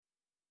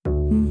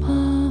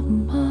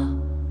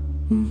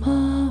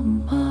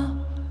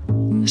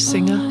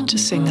Singer to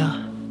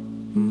Singer.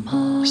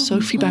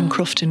 Sophie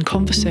Bancroft in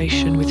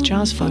conversation with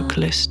jazz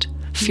vocalist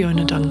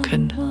Fiona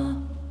Duncan.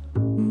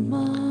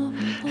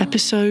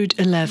 Episode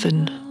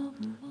 11,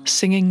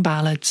 Singing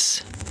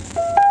Ballads.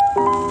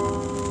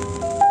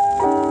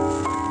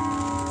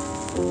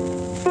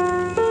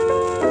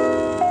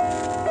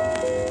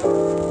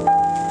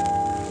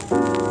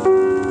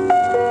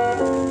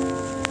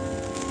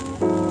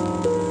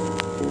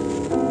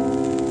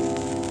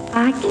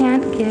 I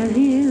can't give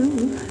you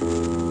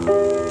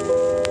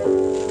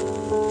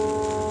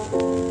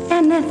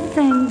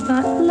anything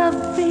but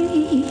love,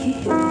 baby.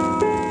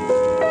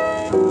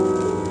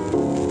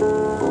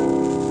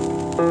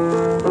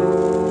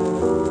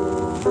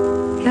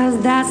 Cause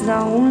that's the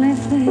only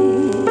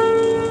thing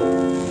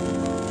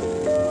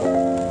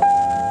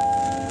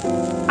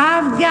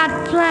I've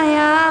got plenty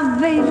of,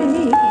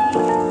 baby.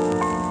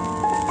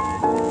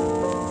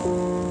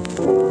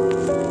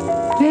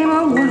 Dream a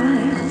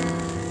while,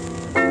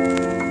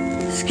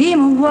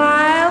 scheme a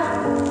while,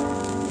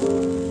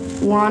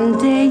 one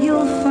day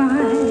you'll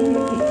find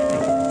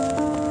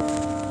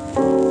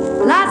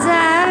lots of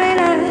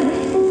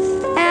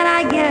happiness, and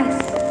I guess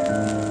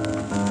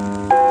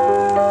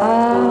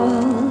all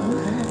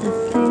the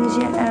things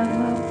you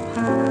ever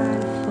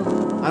pined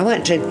for. I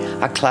went to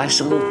a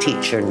classical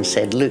teacher and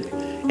said, look,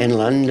 in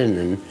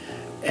London,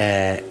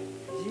 and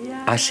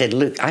I said,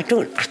 look, I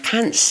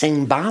can't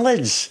sing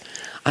ballads.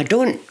 I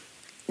don't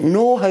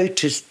know how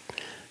to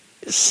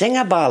sing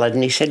a ballad.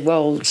 And he said,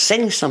 well,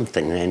 sing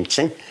something then.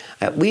 Sing.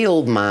 A wee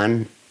old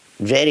man,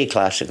 very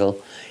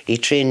classical. He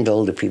trained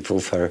all the people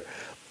for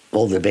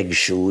all the big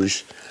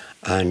shows,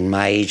 and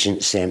my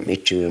agent sent me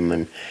to him,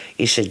 and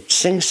he said,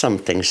 sing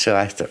something. So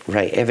I thought,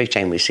 right, every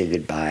time we say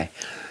goodbye,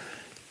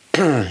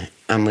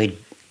 and we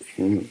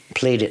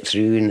played it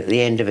through, and at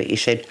the end of it he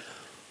said,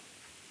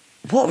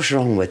 what was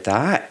wrong with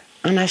that?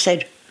 And I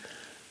said,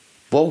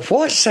 well,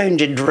 what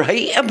sounded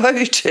right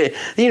about it?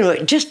 You know,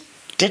 it just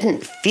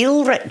didn't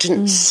feel right,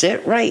 didn't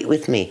sit right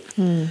with me,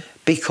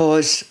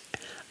 because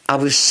I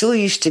was so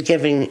used to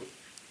giving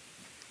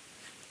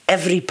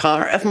every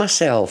part of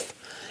myself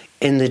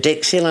in the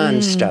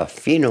Dixieland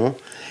stuff, you know.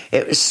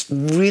 It was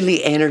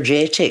really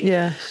energetic.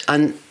 Yes.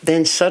 And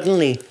then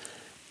suddenly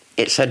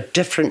it's a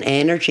different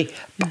energy.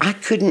 But I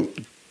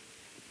couldn't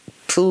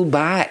pull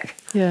back.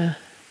 Yeah.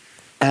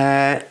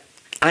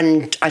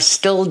 And I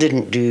still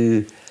didn't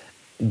do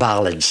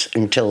ballads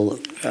until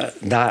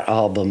that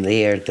album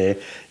there,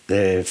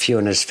 the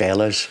Fiona's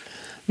Fellas.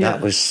 Yeah.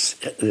 That was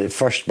the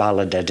first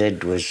ballad I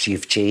did was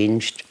You've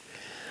Changed.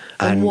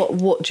 And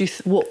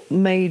what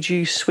made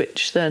you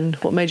switch then?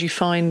 What made you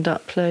find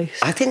that place?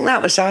 I think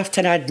that was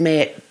after I'd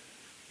met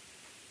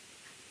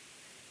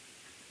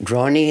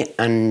Ronnie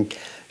and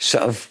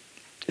sort of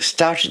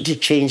started to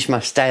change my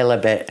style a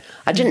bit.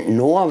 I didn't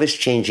know I was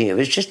changing. It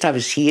was just I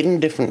was hearing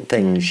different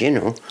things, you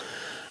know.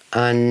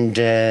 And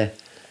I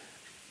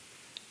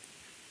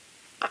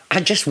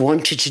just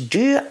wanted to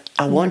do it.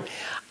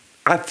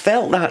 I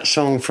felt that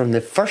song from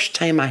the first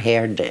time I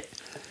heard it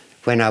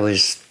when I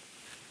was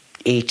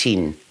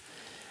 18.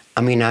 I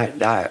mean, I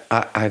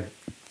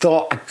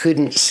thought I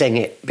couldn't sing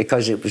it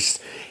because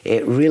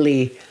it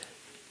really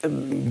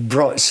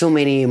brought so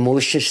many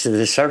emotions to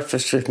the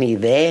surface with me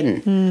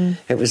then.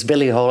 It was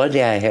Billie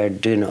Holiday I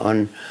heard doing it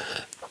on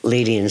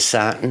Lady in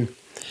Satin,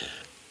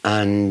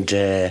 and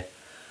I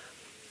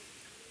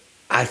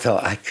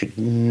thought I could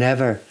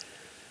never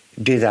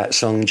do that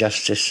song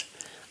justice.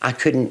 I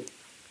couldn't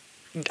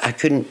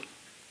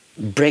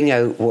bring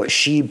out what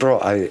she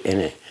brought out in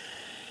it.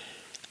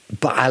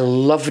 But I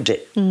loved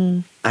it.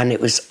 And it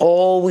was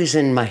always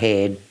in my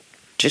head,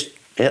 just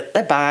at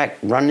the back,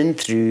 running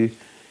through,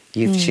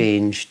 you've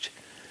changed,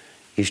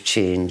 you've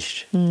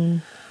changed.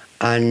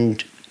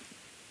 And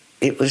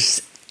it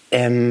was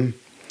on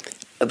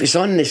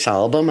this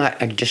album.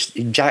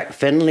 Jack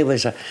Finlay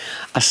was a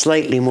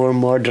slightly more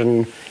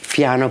modern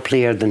piano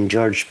player than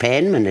George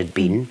Penman had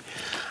been.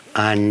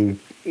 And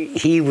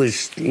he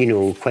was, you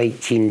know,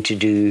 quite keen to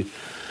do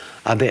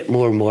a bit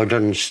more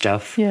modern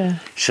stuff. Yeah.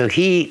 So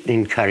he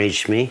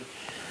encouraged me.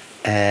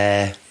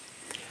 And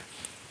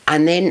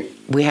then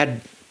we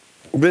had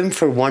room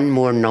for one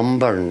more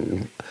number.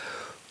 And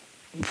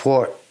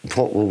what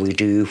will we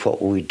do? What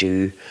will we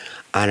do?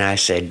 And I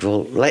said,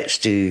 well, let's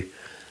do,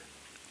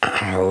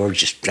 or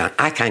just,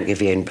 I Can't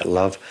Give You Anything But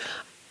Love.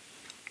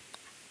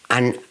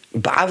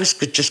 But I was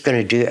just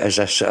going to do it as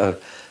a sort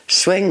of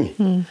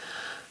swing.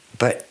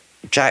 But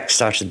Jack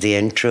started the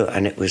intro,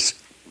 and it was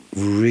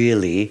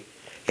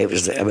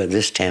about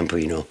this tempo,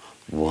 you know,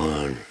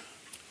 1,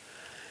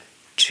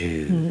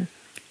 2,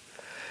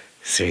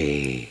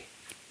 3,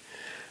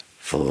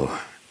 4.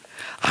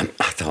 I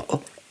thought,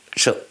 oh,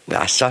 so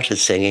I started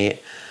singing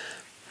it,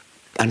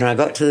 and when I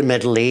got to the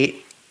middle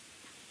 8,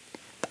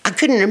 I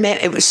couldn't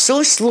remember. It was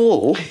so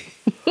slow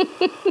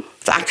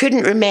that I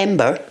couldn't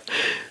remember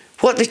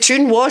what the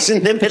tune was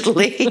in the middle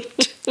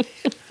 8.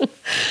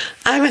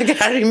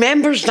 I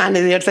remember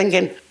standing there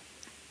thinking,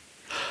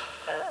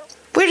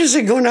 where is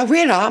it going now?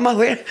 Where am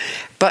I?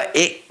 But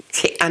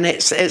And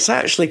it's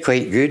actually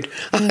quite good.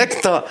 I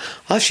thought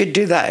I should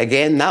do that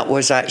again. That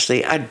was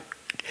actually I'd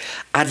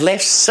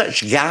left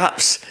such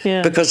gaps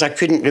because I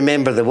couldn't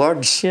remember the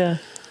words. Yeah.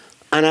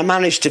 And I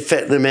managed to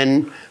fit them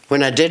in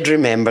when I did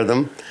remember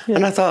them. Yeah.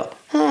 And I thought,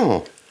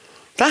 oh,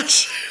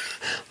 that's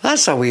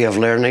a way of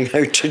learning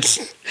how to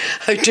phrase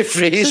So do you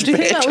think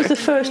that better. was the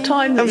first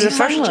time that was you the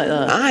first sang like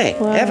that? Aye,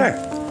 Wow. ever.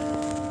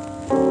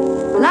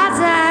 Lots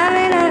of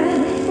happiness,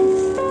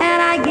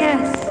 and I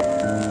guess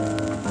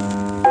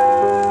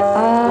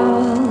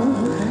all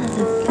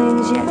the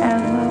things you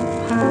ever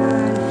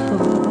pined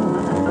for.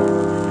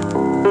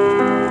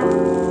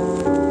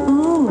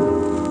 Ooh,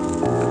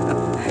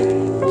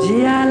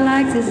 gee, I'd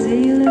like to see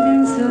you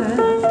looking swell,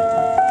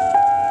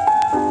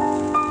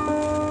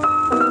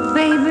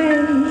 baby.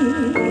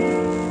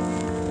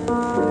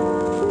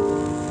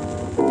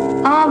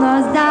 All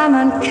those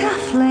diamond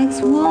cufflinks,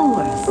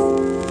 Woolworths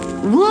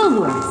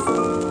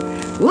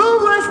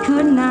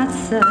could not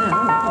sell.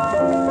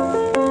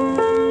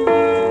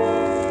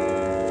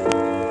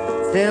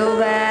 Till I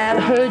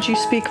that, heard you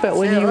speak about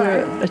when you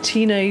were a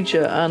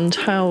teenager and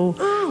how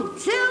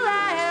till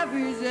that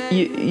every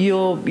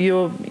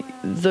your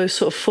those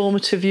sort of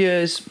formative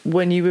years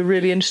when you were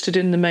really interested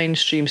in the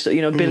mainstream stuff,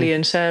 you know, Billy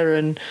and Sarah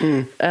and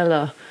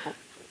Ella,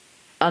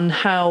 and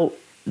how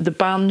the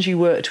bands you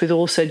worked with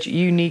all said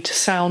you need to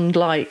sound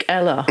like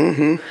Ella.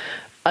 Mm-hmm.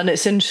 And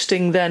it's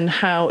interesting then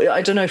how,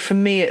 I don't know, for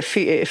me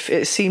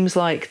it seems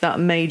like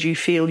that made you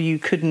feel you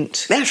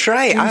couldn't That's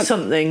right. do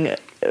something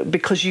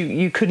because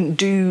you couldn't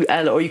do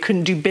Ella or you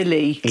couldn't do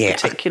Billy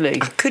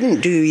particularly. I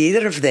couldn't do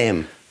either of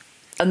them.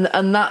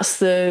 And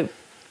that's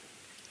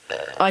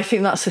I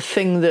think that's the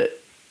thing that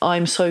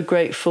I'm so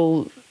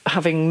grateful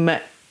having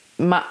met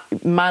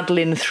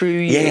Madeline through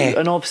you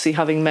and obviously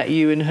having met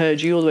you and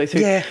heard you all the way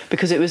through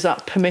because it was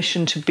that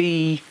permission to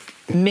be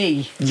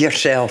me.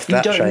 Yourself,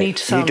 that's right. You don't need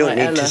to sound like Ella.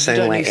 You don't need to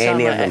sound like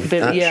any of them.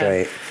 That's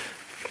right.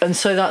 And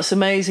so that's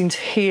amazing to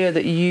hear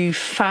that you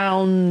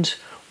found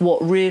what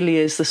really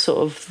is the sort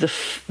of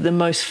the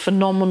most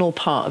phenomenal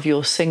part of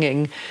your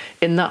singing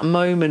in that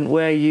moment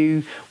where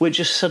you were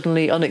just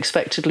suddenly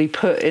unexpectedly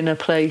put in a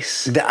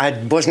place that I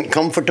wasn't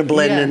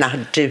comfortable in and I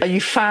had to... And you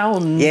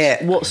found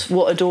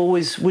what had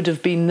always would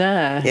have been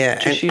there. Yeah,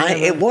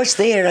 and it was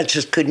there, I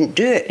just couldn't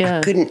do it. Yeah.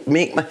 I couldn't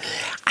make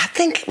I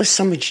think it was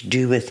something to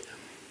do with...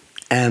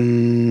 I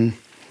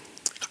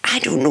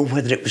don't know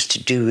whether it was to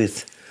do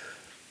with...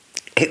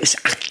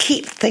 I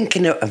keep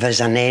thinking of it as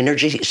an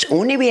energy. It's the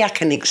only way I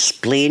can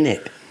explain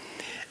it.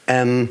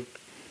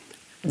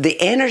 The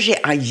energy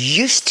I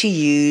used to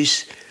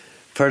use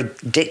for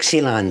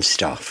Dixieland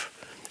stuff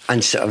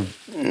and sort of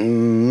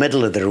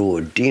middle of the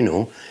road, you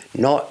know,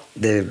 not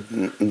the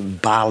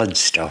ballad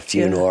stuff,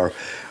 you know,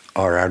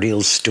 or a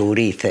real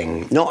story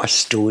thing. Not a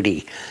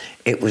story.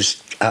 It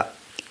was a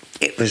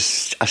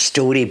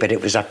story, but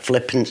it was a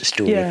flippant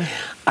story. Yeah.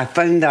 I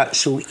found that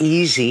so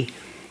easy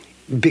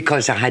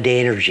because I had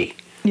energy.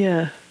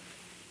 Yeah.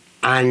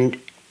 And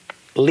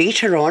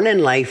later on in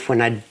life,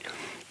 when I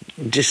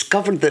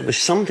discovered that it was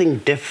something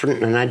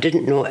different and I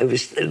didn't know, it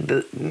was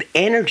the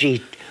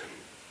energy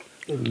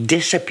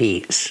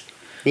dissipates,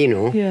 you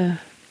know. Yeah.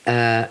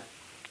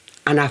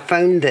 And I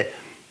found that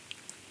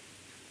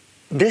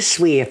this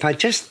way, if I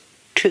just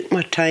took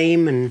my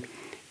time and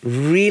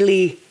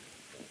really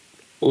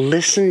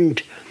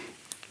listened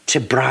to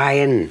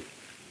Brian,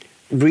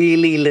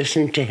 really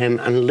listened to him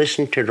and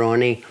listened to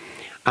Ronnie,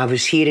 I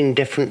was hearing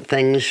different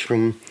things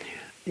from,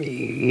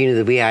 you know,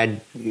 the way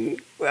I'd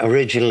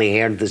originally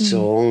heard the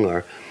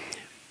song,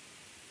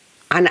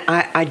 and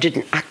I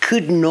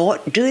could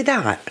not do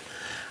that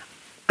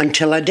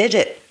until I did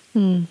it.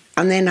 And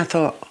then I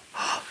thought,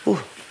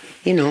 oh,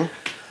 you know,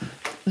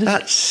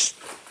 that's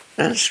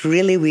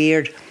really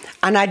weird.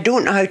 And I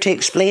don't know how to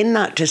explain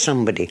that to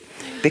somebody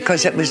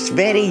because it was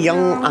very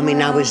young. I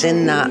mean, I was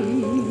in that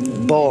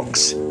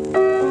box.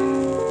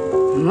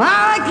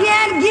 I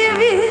can't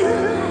give you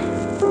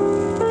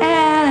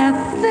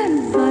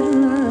anything but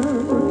love.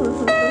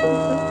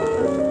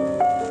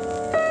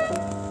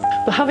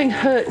 But having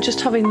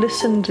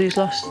listened these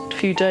last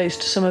few days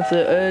to some of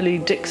the early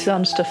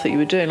Dixieland stuff that you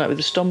were doing, like with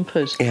the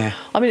Stompers,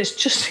 I mean, it's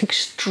just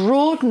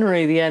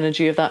extraordinary, the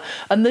energy of that.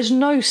 And there's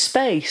no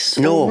space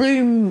or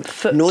room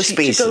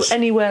to go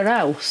anywhere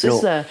else,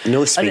 is there?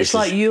 No spaces. And it's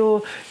like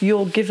you're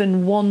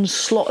given one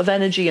slot of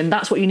energy and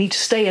that's what you need to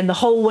stay in the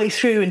whole way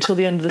through until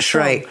the end of the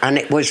song. Right, and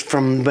it was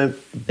from...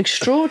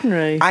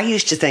 extraordinary. I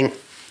used to think,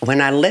 when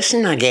I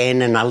listen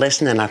again and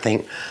I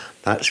think,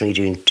 that's me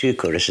doing 2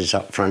 choruses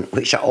up front,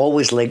 which I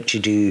always like to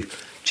do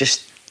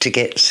just to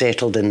get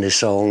settled in the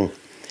song.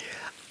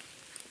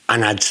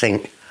 And I'd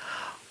think,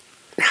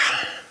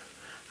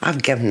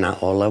 I've given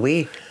that all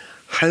away.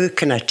 How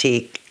can I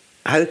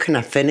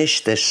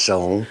finish this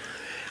song,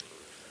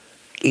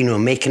 you know,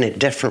 making it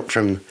different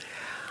from...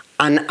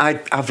 And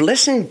I've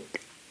listened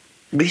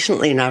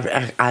recently and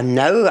I'm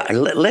now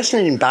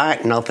listening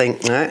back and I'll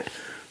think, you're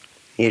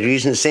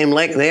using the same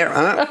lick there,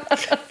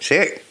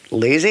 See,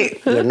 lazy,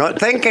 you're not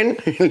thinking,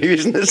 you're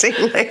using the same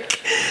lick.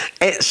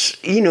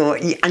 It's, you know,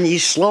 and you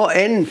slot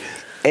in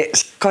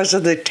it's because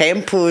of the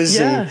tempos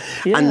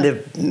and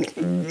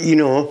the, you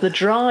know, the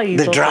drive.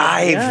 The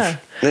drive.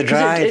 The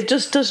drive. It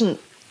just doesn't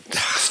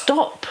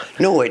stop.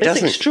 No, it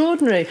doesn't. It's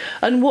extraordinary.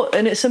 And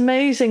it's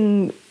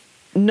amazing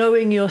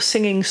knowing you're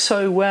singing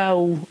so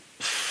well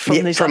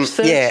from these last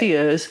 30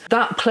 years.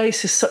 That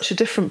place is such a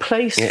different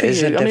place for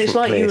you. I mean, it's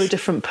like you were a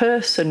different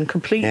person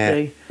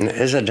completely. Yeah, it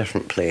is a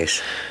different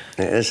place.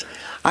 It is.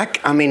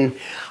 I mean,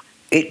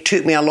 it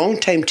took me a long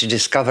time to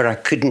discover I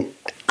couldn't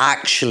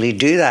actually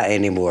do that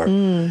anymore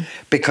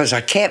because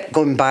I kept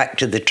going back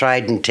to the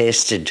tried and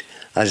tested,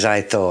 as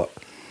I thought,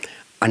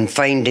 and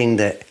finding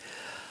that,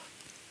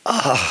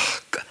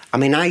 I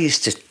mean, I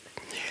used to,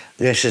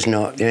 this is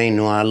not, I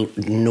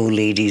know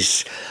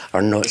ladies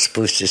are not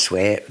supposed to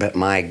sweat, but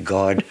my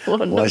God,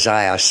 was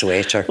I a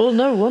sweater. Well,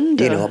 no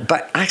wonder. You know,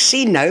 but I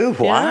see now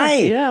why.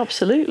 Yeah,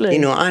 absolutely. You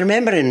know, I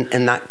remember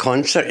in that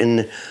concert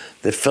in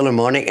the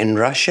Philharmonic in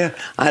Russia,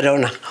 I had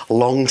on a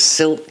long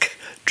silk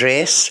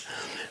dress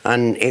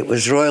and it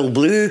was royal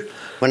blue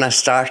when I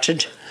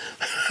started.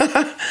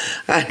 and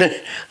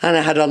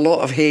I had a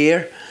lot of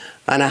hair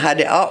and I had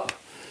it up,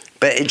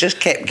 but it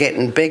just kept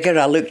getting bigger.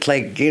 I looked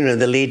like, you know,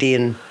 the lady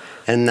in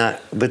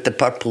that with the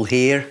purple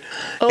hair.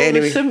 Oh,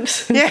 anyway, the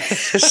Simpsons.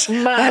 Yes.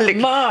 Marge.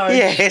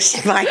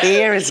 Yes, my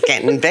hair is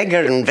getting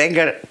bigger and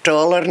bigger,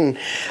 taller, and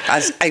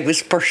as I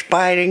was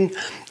perspiring,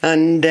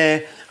 and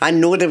I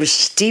know there was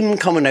steam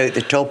coming out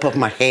the top of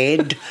my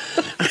head.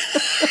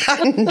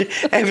 And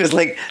it was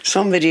like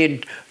somebody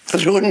had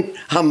thrown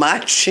a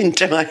match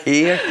into my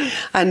hair,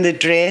 and the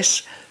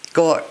dress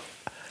got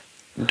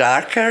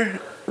darker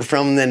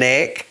from the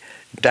neck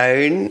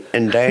down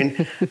and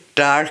down,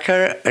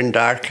 darker and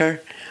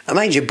darker.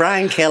 Mind you,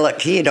 Brian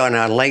Kellogg, he had on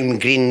a lime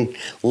green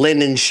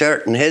linen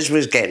shirt and his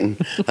was getting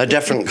a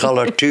different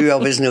colour too, I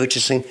was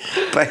noticing.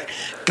 But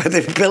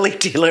the Billy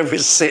Taylor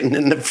was sitting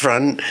in the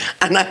front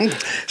and I'm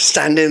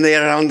standing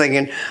there and I'm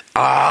thinking,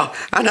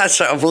 and I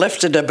sort of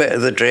lifted a bit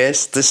of the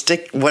dress,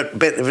 what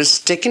bit that was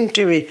sticking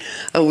to me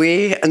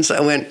away, and so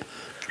I went,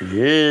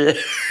 yeah.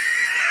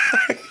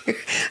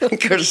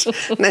 Because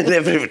then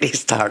everybody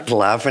started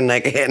laughing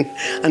again,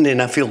 and then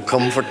I feel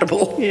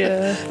comfortable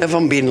if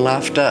I'm being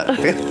laughed at.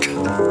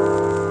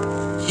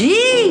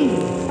 Gee,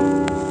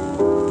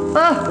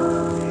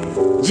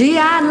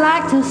 I'd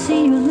like to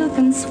see you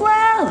looking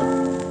swell,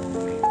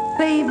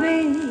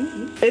 baby.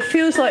 It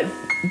feels like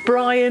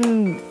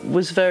Brian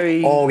was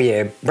very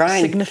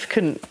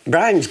significant.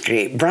 Brian's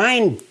great.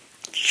 Brian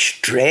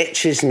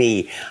stretches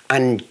me,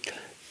 and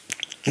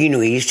you know,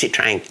 he used to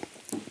try and.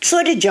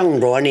 So did young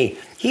Ronnie.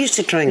 He used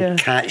to try and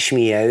catch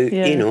me out,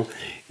 you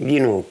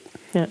know,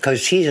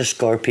 because he's a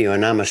Scorpio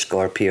and I'm a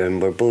Scorpio and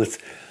we're both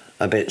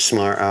a bit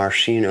smart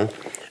arse, you know.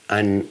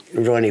 And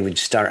Ronnie would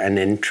start an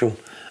intro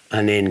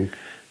and then,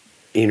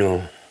 you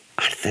know,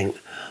 I'd think,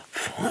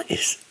 what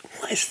is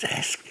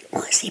this?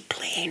 What is he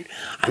playing?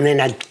 And then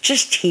I'd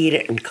just hear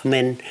it and come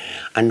in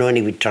and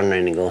Ronnie would turn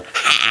around and go,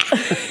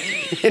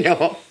 you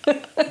know.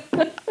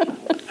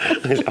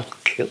 I'll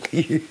kill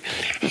you.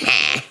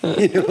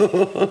 You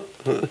know.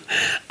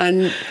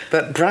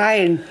 But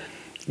Brian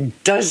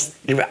does.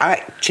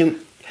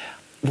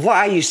 What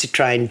I used to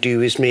try and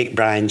do is make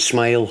Brian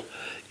smile.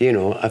 You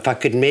know, if I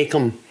could make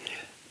him,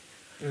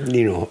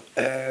 you know,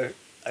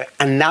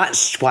 and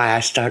that's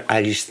why I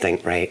used to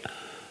think, right,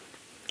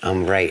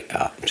 I'm right.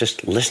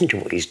 Just listen to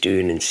what he's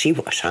doing and see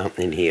what's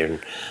happening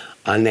here,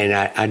 and then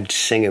I'd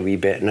sing a wee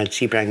bit, and I'd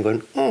see Brian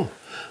going, oh,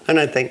 and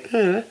I'd think,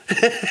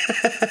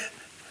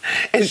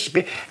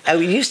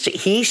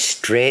 he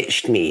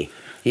stretched me.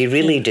 He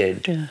really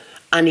did. Yeah.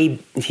 And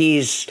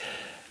he's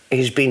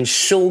been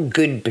so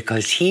good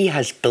because he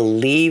has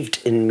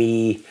believed in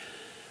me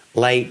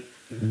like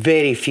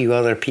very few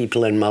other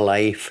people in my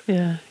life.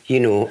 Yeah. You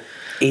know,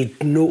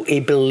 he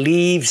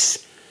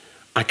believes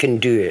I can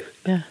do it.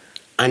 Yeah.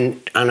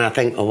 And I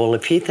think, oh, well,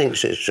 if he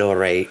thinks it's all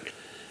right,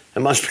 it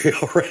must be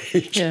all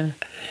right. Yeah.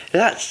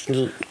 That's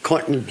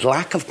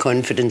lack of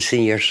confidence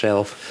in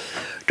yourself.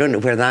 Don't know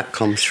where that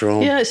comes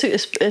from. Yeah,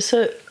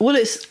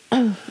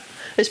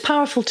 it's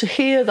powerful to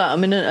hear that. I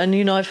mean, and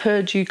you know, I've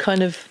heard you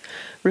kind of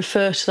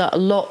refer to that a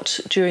lot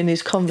during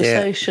these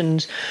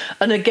conversations. Yeah.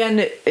 And again,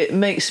 it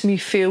makes me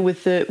feel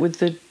with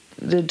the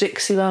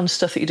Dixieland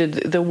stuff that you did,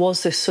 there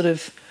was this sort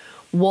of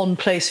one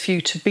place for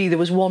you to be. There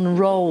was one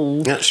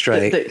role. That's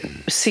right. That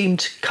seemed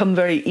to come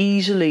very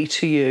easily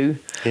to you.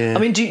 Yeah. I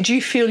mean, do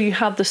you feel you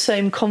had the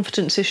same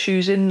confidence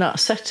issues in that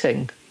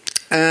setting?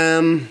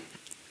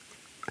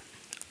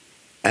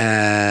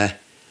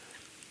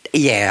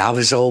 Yeah, I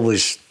was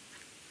always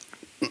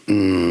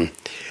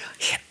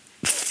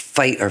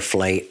fight or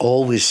flight.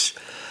 Always.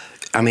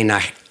 I mean,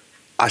 I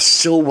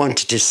so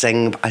wanted to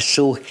sing. I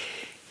so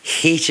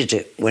hated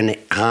it when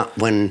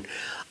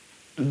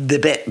the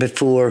bit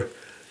before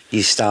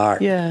you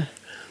start. Yeah,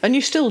 and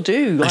you still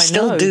do. I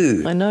still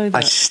do. I know that.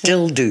 I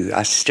still do.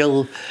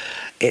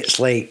 It's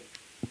like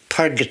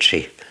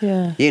purgatory.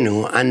 Yeah. You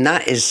know, and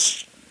that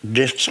is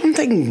there's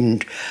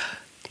something.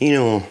 You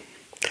know,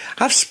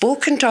 I've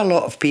spoken to a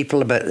lot of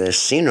people about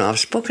this. You know, I've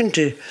spoken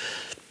to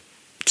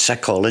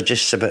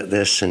psychologists about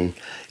this, and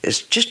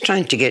it's just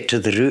trying to get to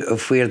the root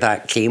of where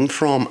that came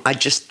from. I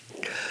just,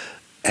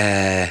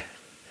 I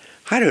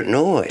don't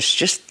know. It's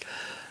just,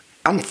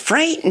 I'm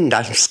frightened,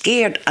 I'm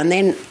scared, and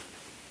then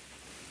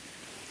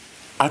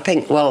I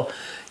think, well,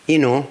 you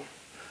know,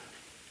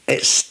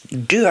 it's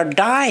do or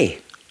die.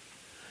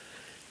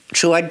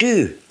 So I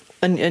do.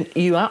 And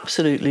you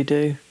absolutely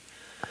do.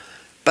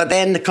 But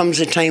then there comes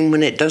a time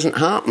when it doesn't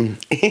happen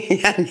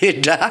and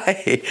you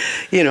die.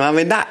 You know, I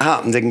mean, that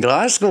happened in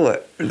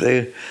Glasgow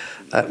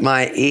at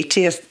my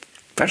 80th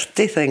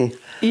birthday thing.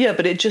 Yeah,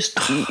 but it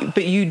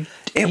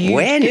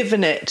went.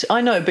 Given it, I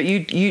know, but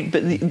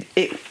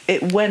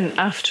it went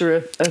after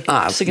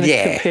a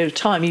significant period of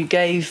time. You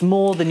gave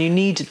more than you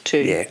needed to.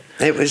 Yeah,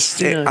 it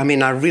was. I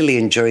mean, I really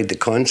enjoyed the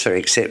concert,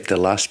 except the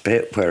last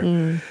bit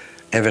where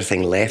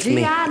everything left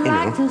me. I'd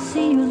like to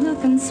see you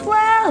looking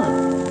swell,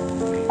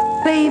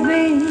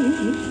 baby,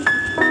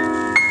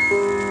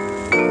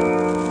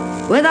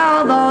 with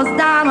all those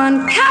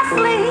diamond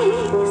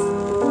cufflinks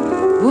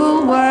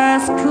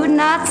Woolworths could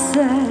not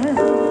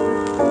sell.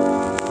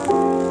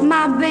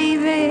 My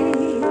baby.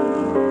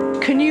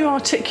 Can you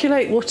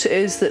articulate what it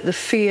is that the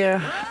fear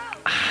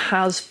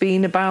has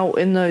been about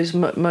in those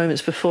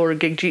moments before a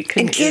gig?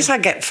 In case I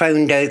get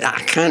found out that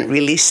I can't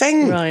really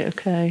sing. Right,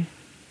 okay.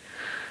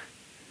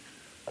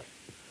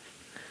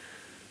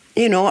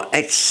 You know,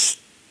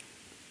 it's...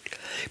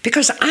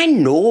 Because I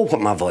know what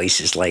my voice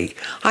is like.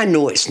 I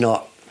know it's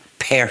not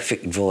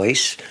perfect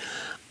voice.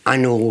 I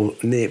know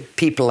the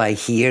people I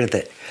hear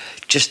that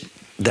just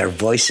their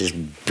voices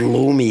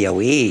blow me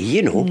away,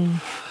 you know.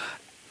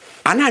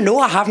 And I know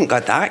I haven't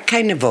got that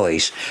kind of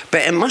voice,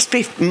 but it must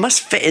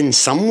fit in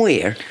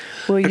somewhere.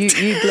 Well,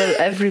 you blow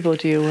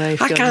everybody away,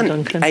 Fiona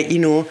Duncan.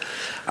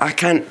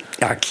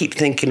 I keep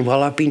thinking,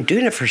 well, I've been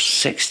doing it for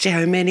 60,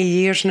 how many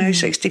years now?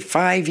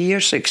 65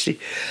 years,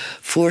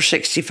 64,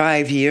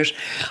 65 years.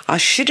 I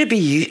should be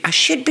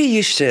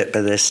used to it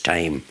by this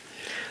time.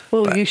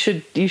 Well, but you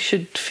should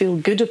feel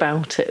good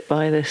about it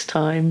by this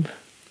time.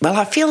 Well,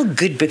 I feel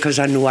good because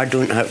I know I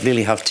don't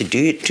really have to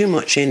do it too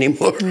much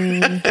anymore.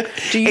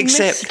 Do you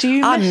miss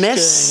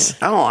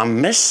I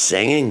miss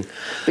singing.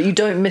 But you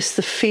don't miss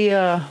the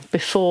fear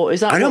before?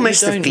 Is that I don't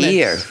miss the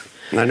fear.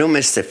 I don't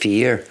miss the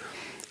fear.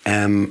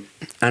 And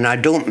I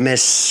don't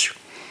miss...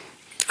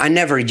 I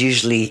never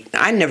used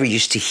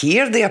to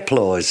hear the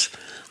applause.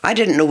 I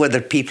didn't know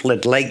whether people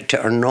had liked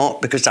it or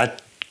not because I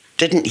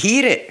didn't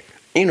hear it,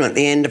 you know, at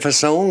the end of a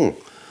song.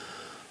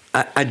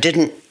 I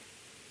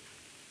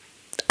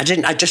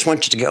just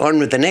wanted to get on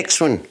with the next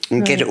one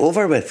and get it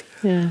over with.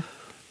 Yeah.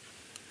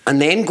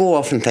 And then go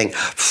off and think,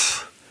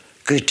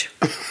 good.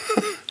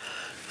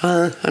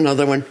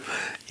 Another one,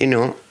 you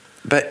know.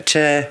 But,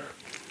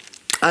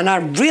 and I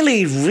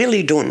really,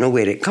 really don't know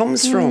where it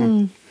comes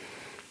from.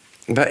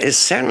 But it's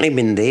certainly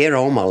been there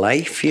all my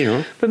life, you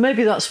know. But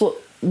maybe that's what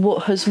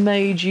has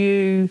made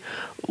you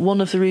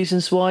one of the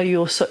reasons why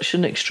you're such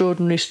an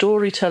extraordinary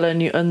storyteller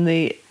and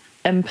the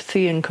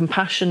empathy and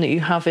compassion that you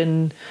have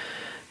in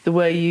the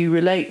way you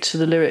relate to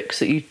the lyrics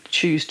that you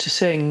choose to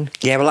sing.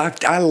 Yeah, well,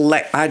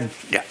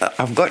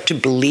 I've got to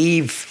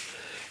believe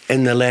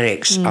in the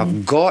lyrics.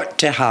 I've got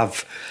to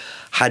have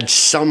had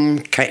some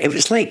kind... It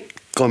was like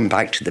going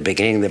back to the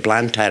beginning, the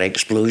Blantyre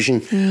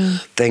explosion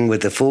thing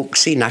with the folk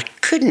scene. I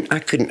couldn't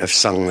have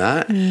sung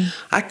that.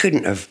 I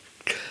couldn't have...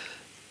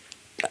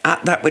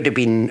 That would have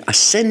been a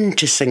sin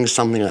to sing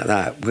something like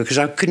that because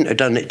I couldn't have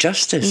done it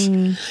justice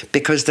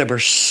because there were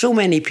so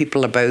many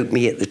people about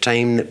me at the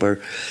time that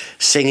were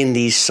singing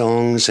these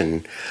songs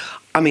and,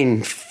 I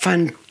mean,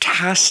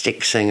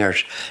 fantastic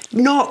singers.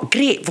 Not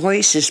great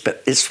voices,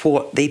 but it's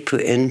what they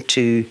put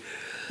into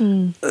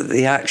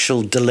the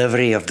actual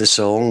delivery of the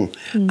song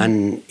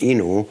and, you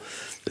know,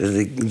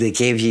 they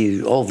gave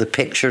you all the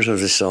pictures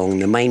of the song,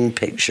 the mind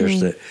pictures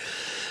that...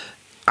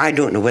 I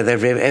don't know whether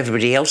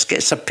everybody else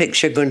gets a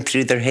picture going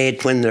through their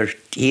head when they're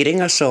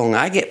hearing a song.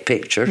 I get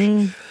pictures.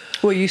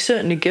 Well, you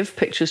certainly give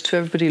pictures to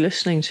everybody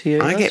listening to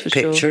you. I get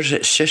pictures. Sure.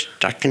 It's just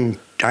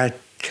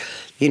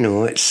you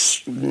know,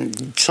 it's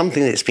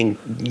something that's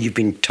you've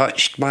been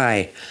touched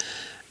by.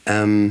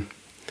 And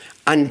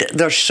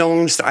there's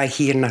songs that I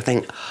hear and I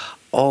think,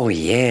 oh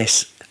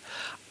yes,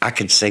 I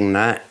could sing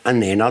that.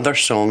 And then other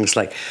songs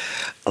like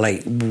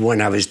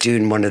when I was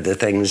doing one of the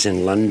things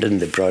in London,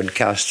 the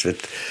broadcast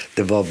with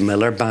the Bob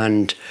Miller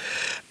Band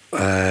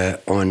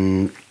it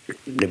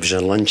was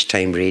a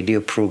lunchtime radio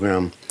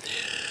programme,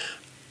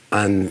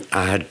 and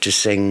I had to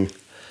sing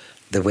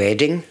The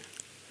Wedding,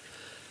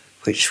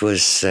 which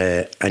was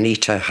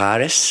Anita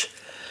Harris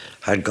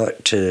had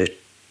got to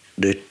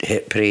the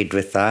hit parade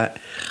with that,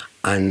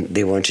 and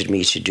they wanted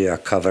me to do a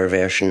cover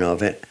version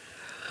of it.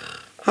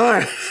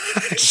 I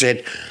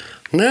said,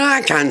 no,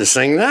 I can't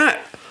sing that.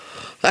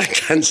 I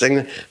can't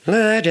sing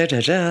that.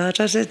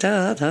 I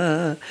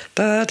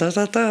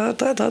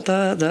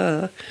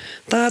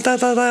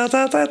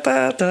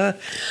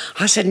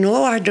said,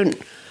 no,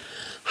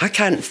 I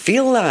can't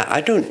feel that.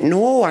 I don't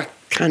know. I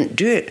can't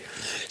do it.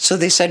 So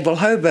they said, well,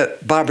 how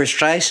about Barbra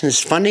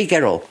Streisand's Funny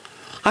Girl?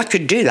 I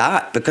could do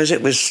that because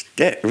it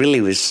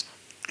really was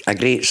a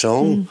great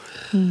song.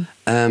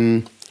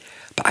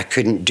 But I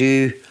couldn't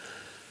do...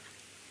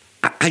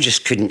 I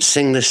just couldn't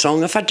sing the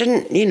song if I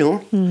didn't, you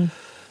know.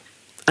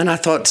 And I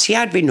thought, see,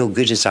 I'd be no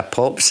good as a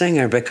pop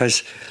singer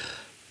because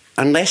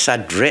unless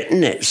I'd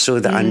written it so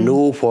that I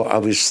know what I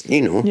was,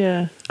 you know.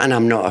 Yeah. And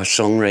I'm not a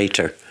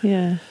songwriter.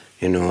 Yeah.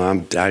 You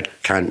know, I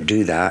can't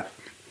do that.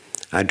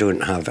 I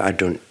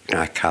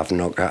have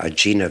not got a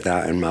gene of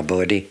that in my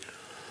body.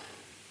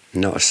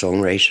 Not a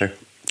songwriter.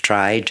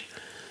 Tried.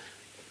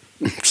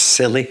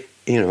 Silly,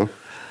 you know.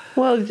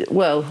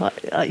 Well,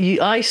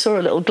 I saw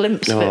a little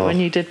glimpse of it when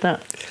you did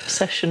that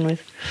session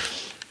with.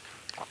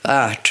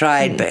 I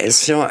tried, but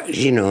it's not.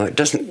 You know, it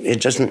doesn't flow.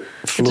 It doesn't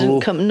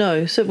come.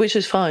 No, so which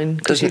is fine.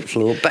 It doesn't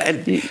flow, but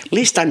at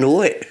least I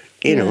know it.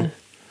 You know.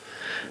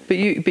 But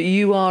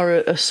you are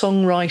a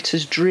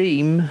songwriter's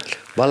dream.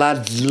 Well,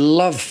 I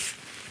love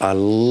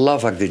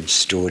a good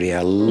story.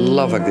 I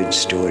love a good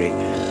story.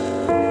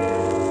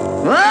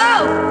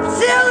 Oh,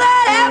 till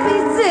that happy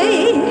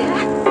day,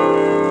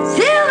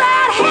 till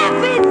that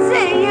happy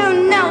day, you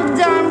know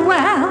darn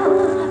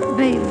well,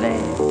 baby,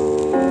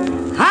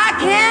 I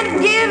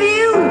can't give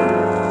you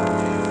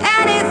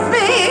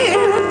anything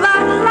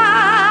but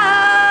love.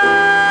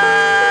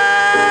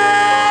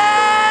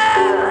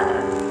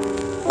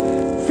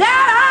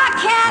 That I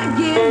can't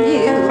give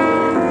you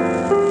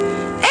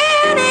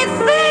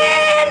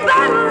anything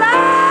but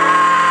love.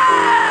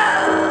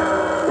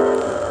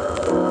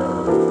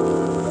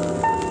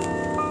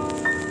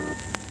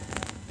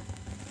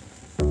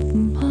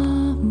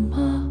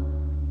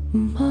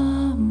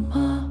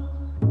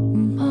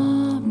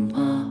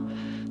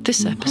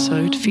 This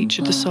episode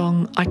featured the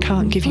song I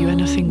Can't Give You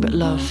Anything But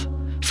Love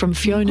from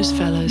Fiona's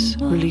Fellas,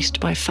 released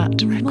by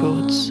Fat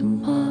Records.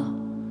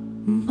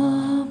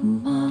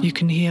 You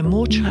can hear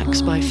more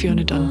tracks by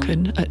Fionna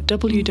Duncan at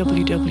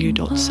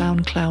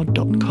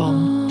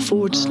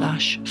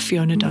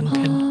www.soundcloud.com/Fionna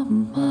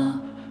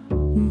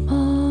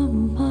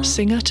Duncan.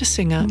 Singer to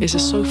Singer is a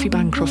Sophie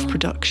Bancroft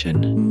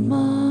production.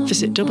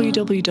 Visit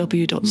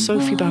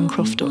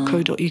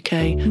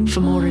www.sophiebancroft.co.uk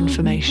for more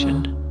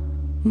information.